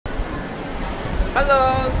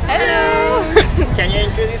Hello. Hello. Can you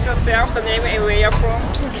introduce yourself, the name and where you're from?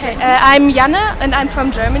 Okay. I'm Janne and I'm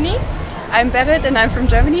from Germany. I'm Berit and I'm from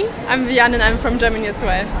Germany. I'm Vian and I'm from Germany as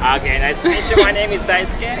well. Okay, nice to meet you. My name is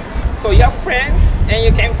Daisuke. So you're friends and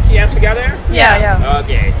you came here together? Yeah.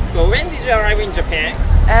 Okay. So when did you arrive in Japan?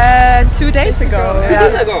 2 days ago. 2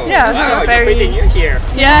 days ago? Yeah, wow, so very... you're pretty new here.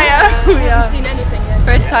 Yeah. We haven't seen anything yet.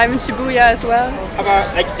 First time in Shibuya as well. How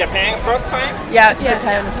about like Japan first time? Yeah, it's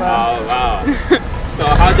Japan as well. Oh wow. So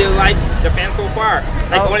how do you like Japan so far?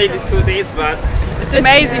 Like only the 2 days, but it's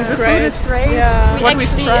amazing. The food is great. Yeah. We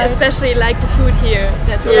actually especially like the food here.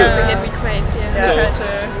 That's something that we crave. So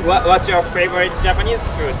what's your favorite Japanese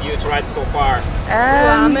food you tried so far?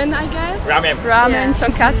 Ramen, I guess. Ramen,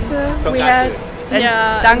 tonkatsu. We had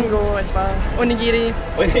and dango as well. Onigiri.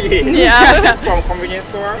 Yeah. From convenience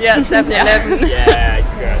store? Yeah, 7-Eleven. Yeah,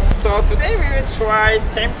 it's good. So today we will try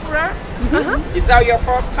tempura. Is that your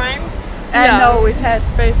first time? No, we've had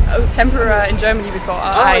tempura in Germany before.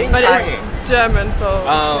 But it's German, so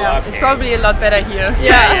it's probably a lot better here.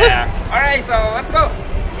 Yeah. Alright, so let's go.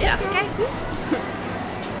 Yeah.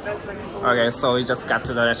 Okay, so we just got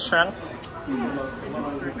to the restaurant.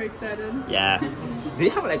 We're excited. Yeah. Do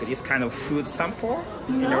you have like this kind of food sample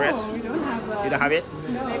in the restaurant? We don't have that. You don't have it?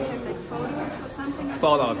 No. Maybe have like photos or something.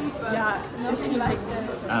 Photos. Yeah, nothing like that.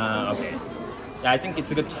 Okay. Yeah, I think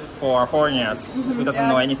it's good for foreigners who doesn't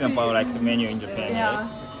know anything about like the menu in Japan. Yeah. Right?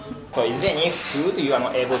 So is there any food you are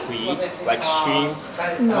not able to eat? Like shrimp?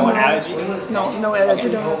 No allergies? No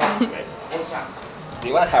allergies. Okay. Do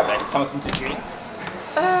you want to have like something to drink?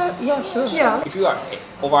 Yeah, sure. Yeah. If you are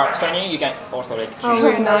over 20, you can also like drink. Oh,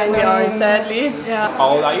 we're 9, we are sadly. Yeah. How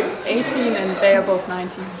old are you? 18 and they are both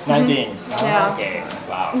 19. 19? Yeah. Okay,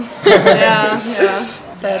 wow. Yeah.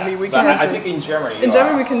 Sadly, we but can. I think in Germany. In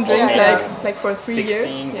Germany, we can drink like for 3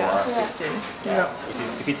 16 years. Or 16. Yeah.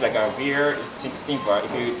 If it's like a beer, it's 16. But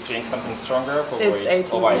if you drink something stronger, probably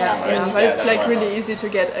it's 18. over 18, right? But it's like really easy to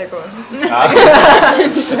get alcohol. ジンジ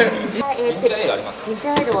ャーエールあります。ジンジ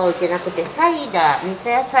ャーエールは置いてなくて、サイダー、三ツ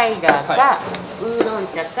矢サイダーか、ウーロン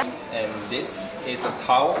茶か。And this is a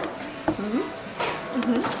towel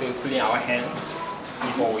to clean our hands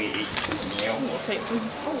before we eat the meal.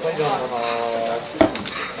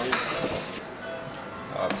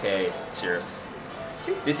 Okay, cheers.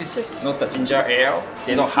 This is not the ginger ale.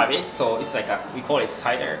 They don't have it, so it's like we call it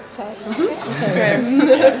cider.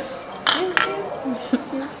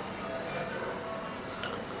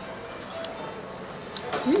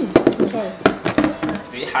 Okay.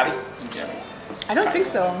 Do you have it in Germany? I don't think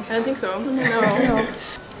so. No.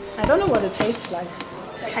 I don't know what it tastes like.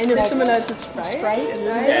 It's kind of similar to Sprite.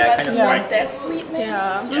 Yeah, kind of Sprite. That sweet, maybe.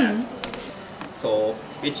 Yeah. So,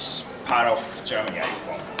 which part of Germany are you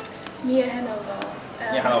from? Near Hanover.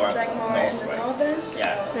 Near Hanover. It's like more North, in the right? northern.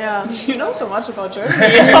 Yeah. You know so much about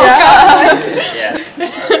Germany. Yeah.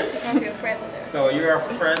 How's your friends there? So you are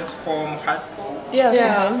friends from high school? Yeah,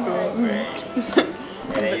 from high school. Great.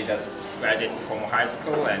 And then you just graduated from high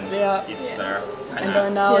school and this is the kind and of are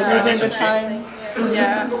now using the time.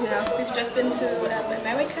 Yeah. We've just been to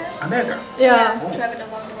America. America? Yeah. Traveled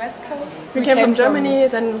along the west coast. We came from Germany,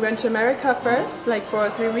 then we went to America first, like for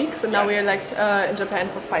 3 weeks, and now we're like in Japan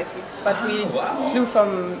for 5 weeks. But we flew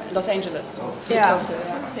from Los Angeles to Tokyo.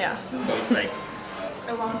 Yeah. So it's like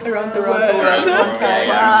around the world one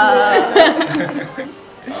time.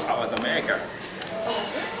 So how was America?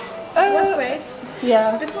 It was great.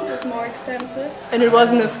 Yeah. The food was more expensive. And it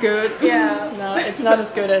wasn't as good. Yeah. No, it's not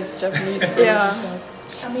as good as Japanese food.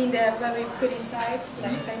 I mean, there are very pretty sites,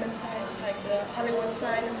 like famous sites, like the Hollywood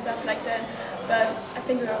sign and stuff like that. But I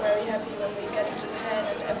think we were very happy when we got to Japan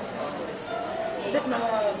and everything was a bit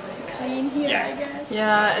more clean here, I guess.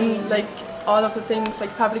 Yeah, and like all of the things,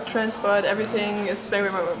 like public transport, everything is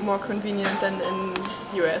very more convenient than in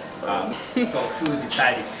US. So, so who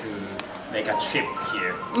decided to make a trip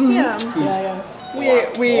here? Yeah.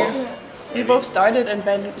 We both started, and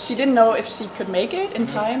then she didn't know if she could make it in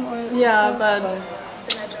time or but then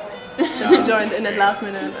I joined. Then she joined in at last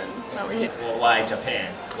minute, and now we're here. Well, why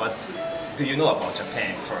Japan? What do you know about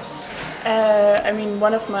Japan first? I mean,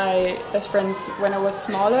 one of my best friends when I was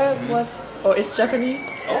smaller is Japanese.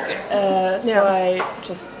 Okay. So I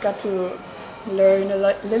just got to learn a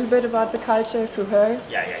little bit about the culture through her.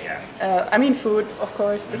 Yeah. I mean, food, of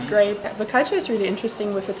course, is great. The culture is really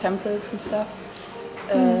interesting with the temples and stuff.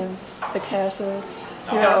 The castles.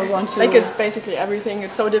 Like it's basically everything.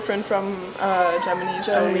 It's so different from Germany.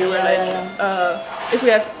 So we were like, if we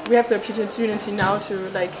have the opportunity now to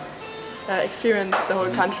like experience the whole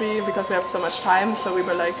country because we have so much time. So we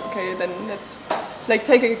were like, okay, then let's like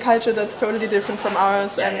take a culture that's totally different from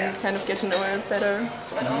ours and kind of get to know it better.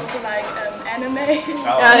 But also like anime.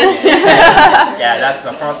 Oh, yeah, that's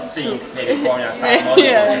the first thing maybe foreigners start knowing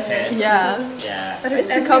about Japan. Yeah. But it's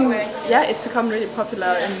become it's become really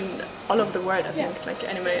popular in all over the world, I think, like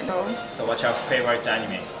anime. So what's your favorite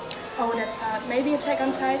anime? Oh, that's hard. Maybe Attack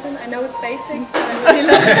on Titan. I know it's basic, but I really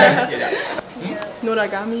love that.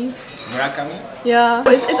 Noragami. Murakami? Yeah,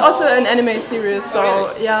 it's also an anime series,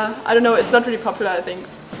 so yeah, I don't know, it's not really popular, I think.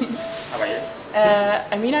 How about you?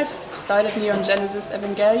 I mean, I've started Neon Genesis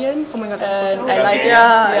Evangelion. Oh my god, and I like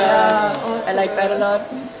I like that a lot.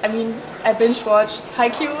 I mean, I binge watched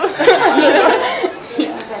Haikyuu.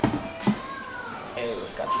 Hey,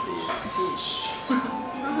 look at this fish.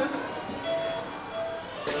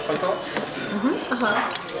 Soy sauce?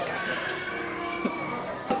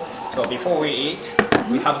 So before we eat,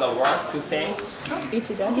 we have the word to say.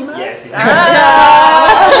 Itadakimasu. Yes.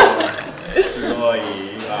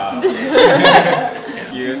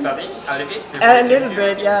 You study a little bit? A little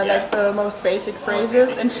bit, yeah, like the most basic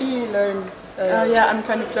phrases, and she learned. Yeah, I'm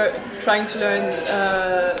kind of trying to learn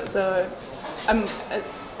I'm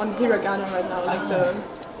on hiragana right now, like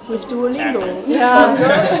with Duolingo. Yeah.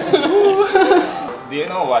 Do you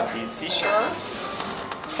know what these fish are?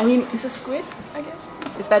 I mean, this is squid, I guess.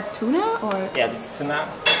 Is that tuna or? Yeah, this is tuna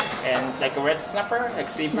and like a red snapper, like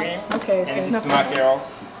sea bream. Okay. And this is mackerel.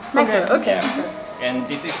 Okay. Yeah. And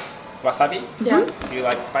this is wasabi. Yeah. Do you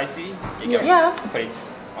like spicy? You can put it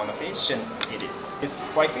on the fish and eat it. It's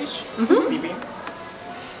white fish, sea bream.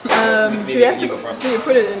 Do you have to? Do you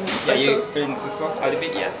put it in soy you sauce? put it in the sauce a little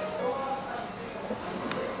bit, yes.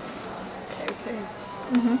 Okay.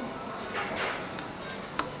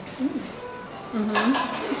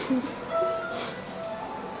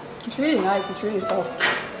 It's really nice, it's really soft.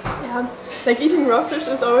 Yeah, like eating raw fish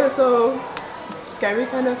is always so scary,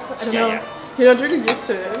 kind of. I don't know. Yeah. You're not really used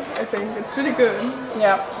to it, I think. It's really good.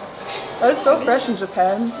 Yeah. But it's so fresh in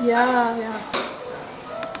Japan. Yeah.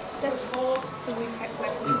 It's a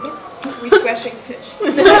refreshing fish.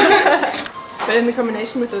 But in the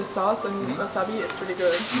combination with the sauce and wasabi, it's really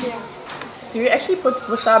good. Yeah. Do you actually put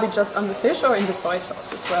wasabi just on the fish or in the soy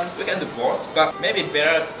sauce as well? We can do both, but maybe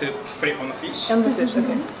better to put it on the fish. On the fish,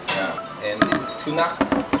 okay. Yeah. And this is tuna.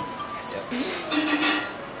 Yes.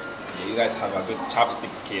 Yeah, you guys have a good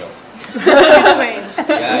chopstick skill. Trained.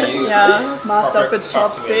 Yeah, you. Yeah, master of a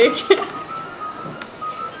chopstick.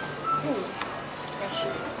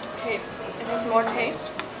 Okay, it has more taste.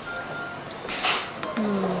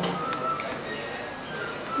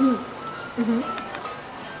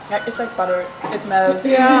 Yeah, it's like butter. It melts.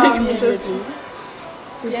 Yeah, immediately.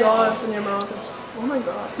 Dissolves in your mouth. It's, oh my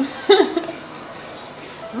god.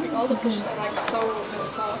 All the fishes are like so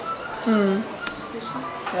soft. Squishy.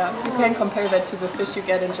 Yeah, you can compare that to the fish you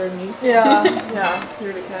get in Germany. Yeah, you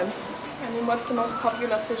really can. I mean, what's the most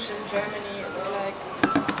popular fish in Germany? Is it like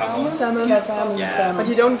salmon? Salmon. Yeah, salmon. Yeah. Salmon. But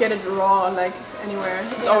you don't get it raw like anywhere.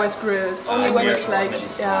 It's always grilled. Only when it's like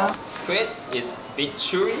Squid is a bit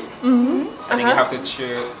chewy. I think you have to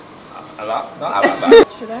chew a lot. Not a lot, but.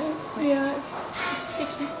 Should I? Yeah, it's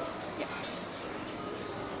sticky. Yeah.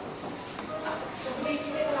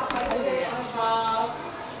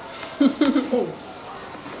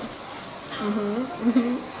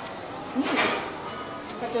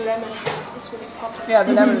 But the lemon is really popular. Yeah,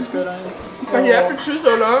 the lemon is good on it. But you have to chew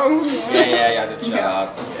so long. Yeah, the chew a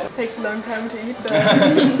lot. It takes a long time to eat, but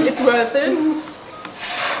it's worth it.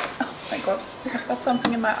 Oh my god, I've got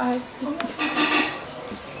something in my eye.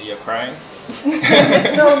 You're crying?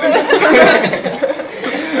 It's so good.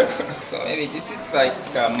 So maybe this is like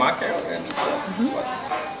a mackerel.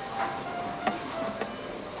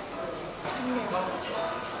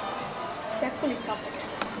 That's really soft again.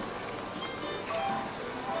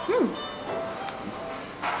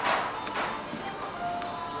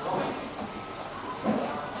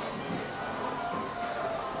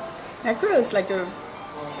 Mackerel is like a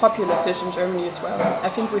popular fish in Germany as well. I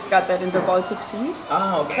think we've got that in the Baltic Sea.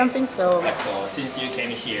 Ah, okay. Something so. So since you came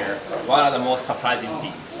here, what are the most surprising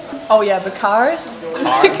things? Oh yeah, the cars.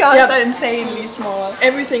 Cars? Cars are insanely small.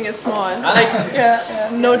 Everything is small. Like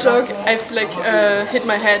no joke. I've like hit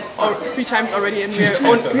my head 3 times already, and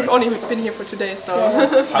we've only been here for 2 days. So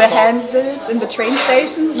the handles in the train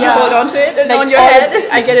station, you hold onto it and like on your head.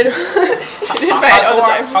 I get it. It hits my head all the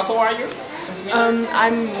time. How tall are you?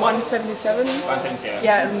 I'm 177. 177.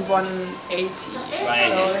 Yeah, and 180. Right.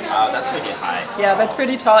 So, that's pretty high. yeah, that's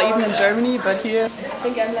pretty tall even in Germany, but here. I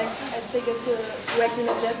think I'm like as big as the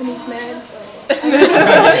regular Japanese man. So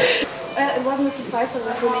Well, it wasn't a surprise, but it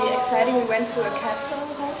was really exciting. We went to a capsule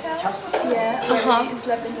hotel. Yeah, where we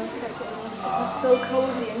slept in those capsules. It was so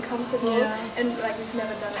cozy and comfortable, and like we've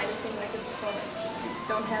never done anything like this before. Like, we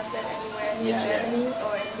don't have that anywhere near Germany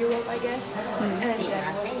or in Europe, I guess. And yeah,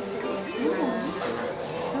 it was a really cool experience.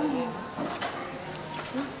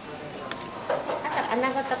 あと穴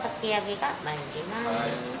子とかき揚げが参りま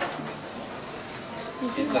す。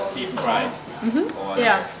It's just deep fried. Or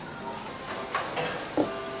Yeah.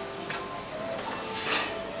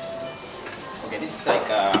 Okay, this is like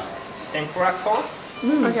a tempura sauce.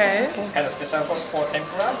 Okay. It's kind of special sauce for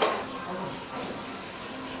tempura.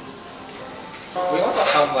 We also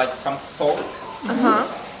have like some salt.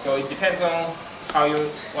 So it depends on how you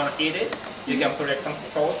want to eat it. You can put like some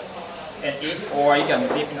salt and eat, or you can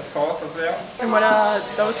dip in the sauce as well. And what are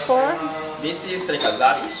those for? This is like a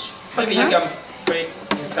radish. Maybe you can put it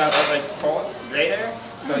instead of like sauce later,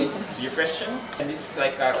 so it's refreshing. And this is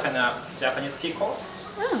like a kind of Japanese pickles.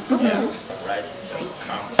 Yeah, rice just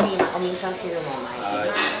comes. 今お味噌汁も参り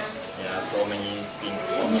ます。 Yeah, so many things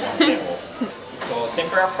on one table. So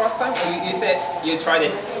tempura first time? You said you tried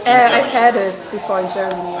it in I've Germany? had it before in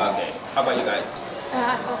Germany. Okay, how about you guys?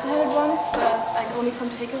 I've also had it once, but like only from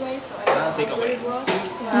takeaway, so I don't know how good takeaway. it was.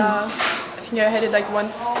 I think I had it like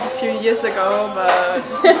once a few years ago, but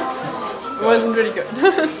it wasn't really good.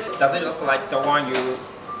 Does it look like the one you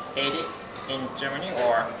ate it in Germany,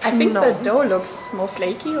 or? I think the dough looks more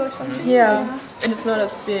flaky or something. Yeah, and it's not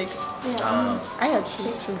as big. I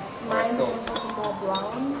actually true. Mine so- was also more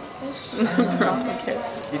brownish. Okay.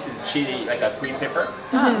 This is chili, like a green pepper.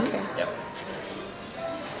 Okay. Yep.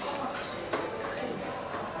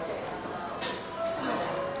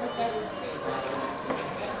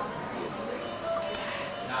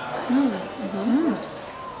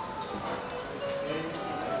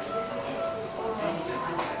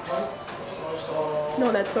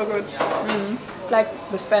 No, that's so good. Like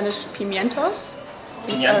the Spanish pimientos.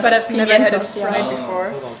 Pimientos. But I've never had it Pimientos, fried yeah.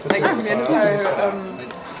 before. Like pimientos are,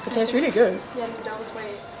 it tastes really good. Yeah, the dough is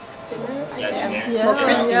way thinner, I Yes, guess. yeah. More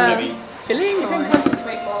crispy. Yeah. Filling You can or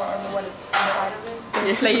concentrate more on what it's inside of it.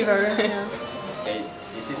 the flavor. Yeah. Okay,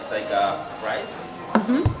 this is like a rice.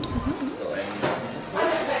 So and this is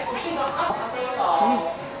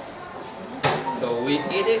So we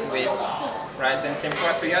eat it with rice and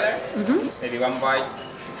tempura together. Maybe one bite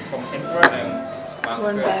from tempura and one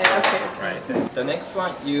One square bite, from okay. rice. And the next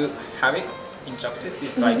one you have it in chopsticks.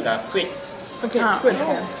 It's like a squid. Okay, it's good.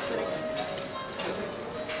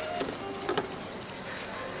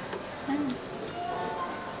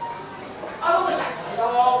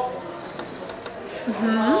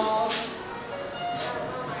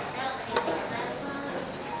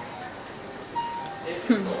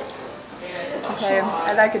 Okay,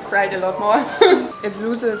 I like it fried a lot more. It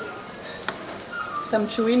loses some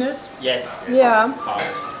chewiness. Yes. Yeah.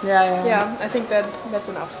 Soft. Yeah, I think that's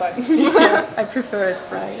an upside. I prefer it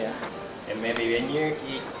fried. Yeah. And maybe when you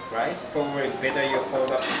eat rice, probably better you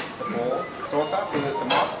hold up the bowl closer to the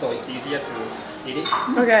mouth, so it's easier to eat it.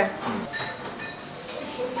 Okay.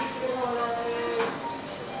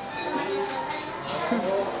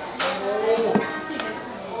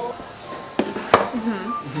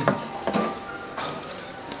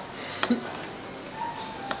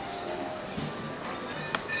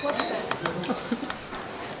 What's that?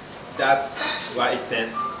 That's why it said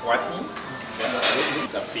whitening.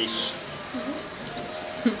 It's a fish.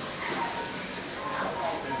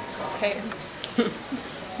 Okay.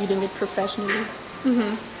 Eating it professionally.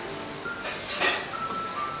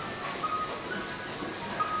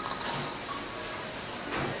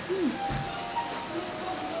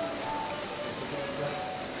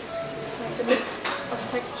 Like the mix of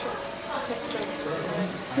textures is really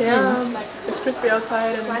nice. Yeah. It's like It's crispy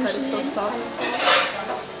outside and inside it's so crunchy, soft.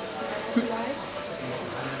 and rice.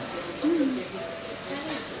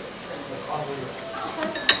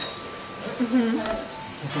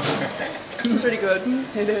 It's really good.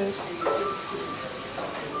 It is.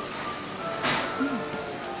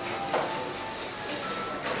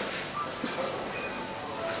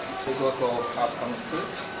 This also have some soup.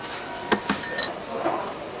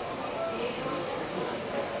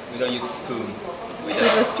 We don't use spoon. We With the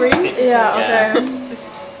just string? sip. Yeah, okay.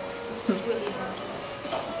 It's really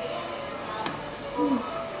hard.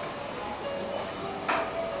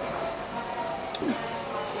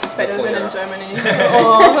 It's better Good for than in your- Germany.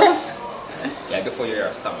 Oh, Yeah, good for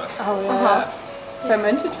your stomach. yeah.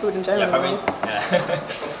 Fermented food in Yeah, Germany. yeah.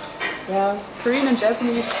 Yeah. Korean and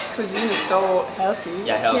Japanese cuisine is so healthy.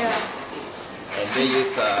 Yeah, healthy. Yeah. And they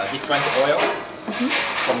use different oil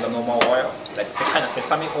from the normal oil, like kind of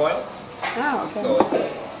sesame oil. Ah, okay. So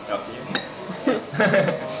it's healthy.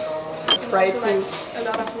 fried also food. like a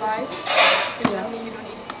lot of rice. In Germany, you don't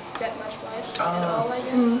eat that much rice at all, I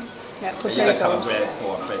guess. Yeah, You guys have a potatoes. bread, so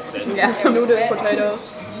a bread. Yeah, noodles, potatoes.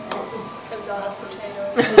 A lot of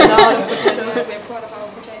potatoes. A lot of potatoes. We're proud of our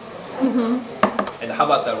potatoes. And how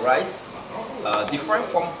about the rice? Different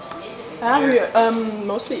from We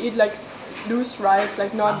mostly eat like loose rice,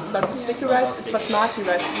 like not that sticky rice. It's basmati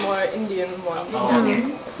rice, more Indian one.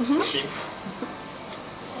 sheep.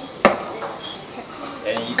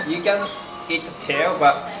 And you can eat the tail,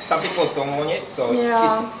 but some people don't want it, so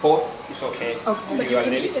Yeah. it's both. It's okay. Okay. But You you are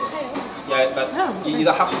can ready? eat the tail. Yeah, but Oh, you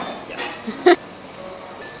don't have to. Yeah.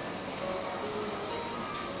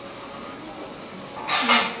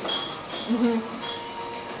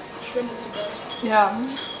 Shrimp is the best. Yeah.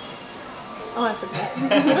 Oh, that's okay.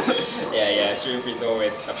 Yeah, shrimp is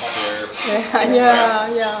always a popular.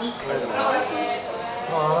 Yeah.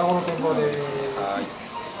 まあ、穴子の天ぷらで、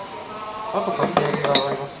あとかき揚げが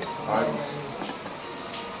ありますよ。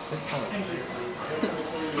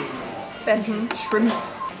Shrimp.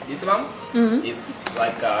 This one is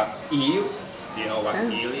like eel. Do you know what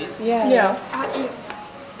eel is? Yeah.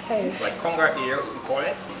 Okay. Like conger eel, you call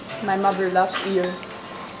it. My mother loves eel.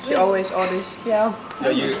 She always orders. Yeah.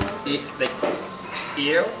 Do you eat like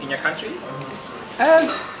eel in your country?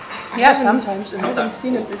 Yeah, sometimes. I haven't Sometimes.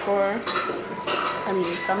 seen it before. I mean,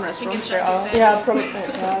 some restaurants it's there just a are. family. Yeah, probably.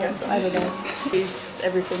 Yeah, I don't know. Eats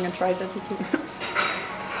everything and tries everything.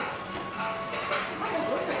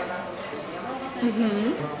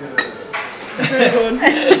 Very good.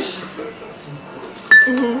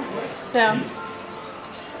 Yeah.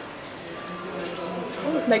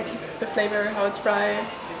 Like the flavor, how it's fried,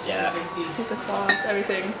 Yeah. with the sauce,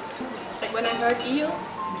 everything. Like when I heard eel,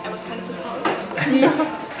 I was kind of surprised.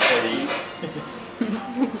 Sorry.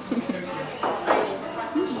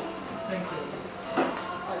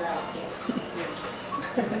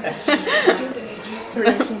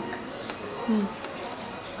 Reaction.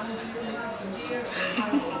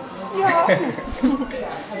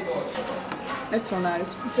 It's so nice.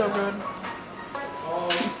 It's so good.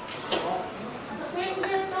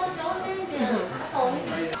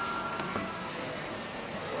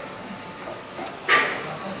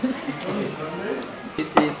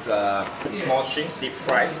 This is small shrimp deep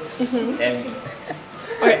fried, and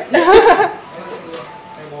Okay.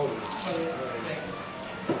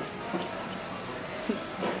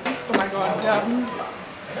 Oh my god,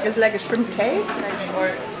 yeah. It's like a shrimp cake, like, or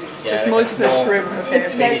yeah, just like multiple small shrimp.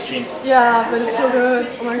 Okay. baby shrimps. Yeah, but it's so good.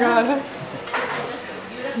 Oh my god.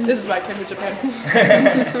 This is why I came to Japan.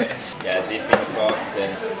 Yeah, dip in sauce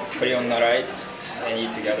and put it on the rice and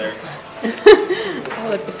eat together.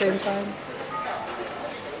 All at the same time.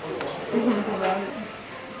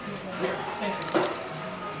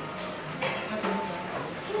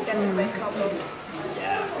 That's a great combo.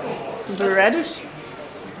 Yeah. The radish,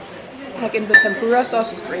 like in the tempura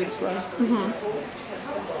sauce, is great as well.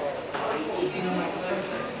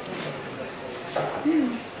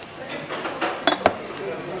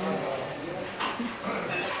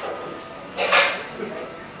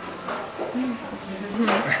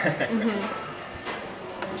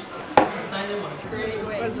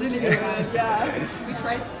 It was really good. Yeah. We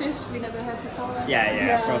tried fish we never had before.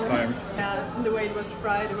 Yeah, first time. Yeah, and the way it was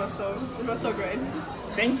fried, it was so great.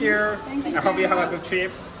 Thank you. I hope you have a good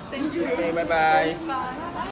trip. Thank you. Okay, bye bye. Bye.